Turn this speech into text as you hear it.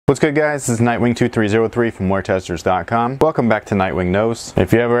What's good, guys? This is Nightwing2303 from WearTesters.com. Welcome back to Nightwing Knows.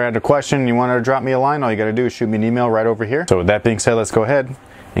 If you ever had a question and you wanted to drop me a line, all you gotta do is shoot me an email right over here. So with that being said, let's go ahead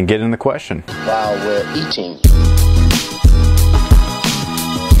and get in the question. While we're eating.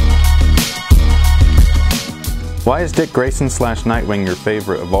 Why is Dick Grayson / Nightwing your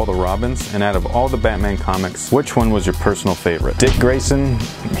favorite of all the Robins? And out of all the Batman comics, which one was your personal favorite? Dick Grayson,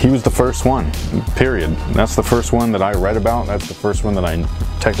 he was the first one, period. That's the first one that I read about. That's the first one that I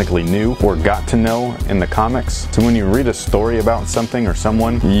technically knew or got to know in the comics. So when you read a story about something or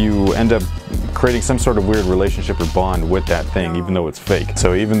someone, you end up creating some sort of weird relationship or bond with that thing, even though it's fake.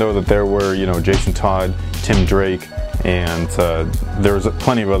 So even though that there were, Jason Todd, Tim Drake, and there's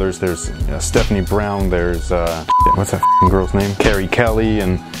plenty of others. There's Stephanie Brown, there's what's that girl's name? Carrie Kelly,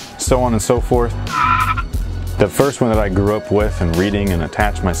 and so on and so forth. The first one that I grew up with and reading and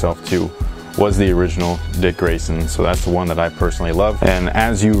attached myself to was the original Dick Grayson, so that's the one that I personally love. And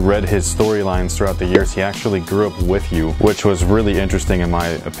as you read his storylines throughout the years, he actually grew up with you, which was really interesting in my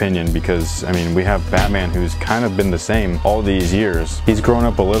opinion, because I mean, we have Batman who's kind of been the same all these years. He's grown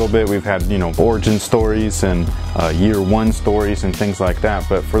up a little bit. We've had, origin stories and year one stories and things like that,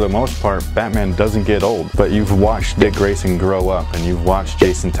 but for the most part, Batman doesn't get old. But you've watched Dick Grayson grow up, and you've watched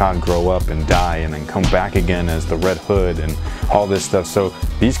Jason Todd grow up and die and then come back again as the Red Hood and all this stuff. So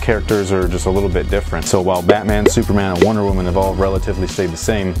these characters are just a little bit different. So while Batman, Superman, and Wonder Woman have all relatively stayed the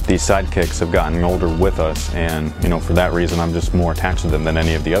same, these sidekicks have gotten older with us, and for that reason I'm just more attached to them than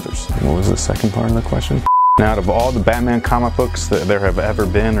any of the others. What was the second part of the question? Now, out of all the Batman comic books that there have ever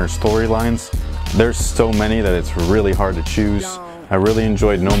been, or storylines, there's so many that it's really hard to choose. I really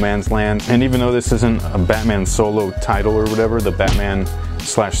enjoyed No Man's Land, and even though this isn't a Batman solo title or whatever, the Batman /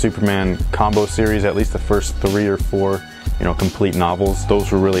 Superman combo series, at least the first 3 or 4 complete novels,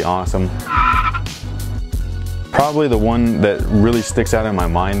 those were really awesome. Probably the one that really sticks out in my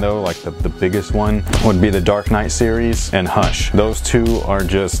mind though, like the biggest one, would be the Dark Knight series and Hush. Those two are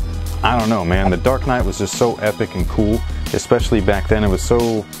just, I don't know, man. The Dark Knight was just so epic and cool, especially back then. It was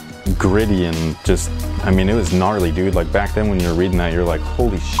so gritty and just, it was gnarly, dude. Like back then when you were reading that, you're like,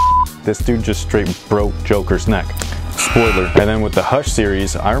 holy shit, this dude just straight broke Joker's neck. Spoiler. And then with the Hush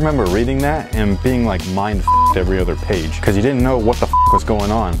series, I remember reading that and being like mind f***ed every other page, because you didn't know what the f*** was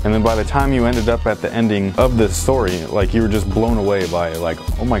going on. And then by the time you ended up at the ending of the story, like you were just blown away by like,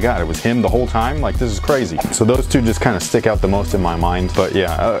 oh my god, it was him the whole time? Like, this is crazy. So those two just kind of stick out the most in my mind. But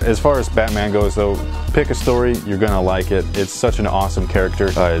yeah, as far as Batman goes though, pick a story, you're gonna like it. It's such an awesome character.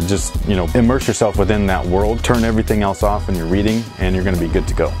 Just, immerse yourself within that world, turn everything else off when you're reading, and you're gonna be good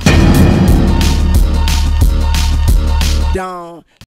to go. Don't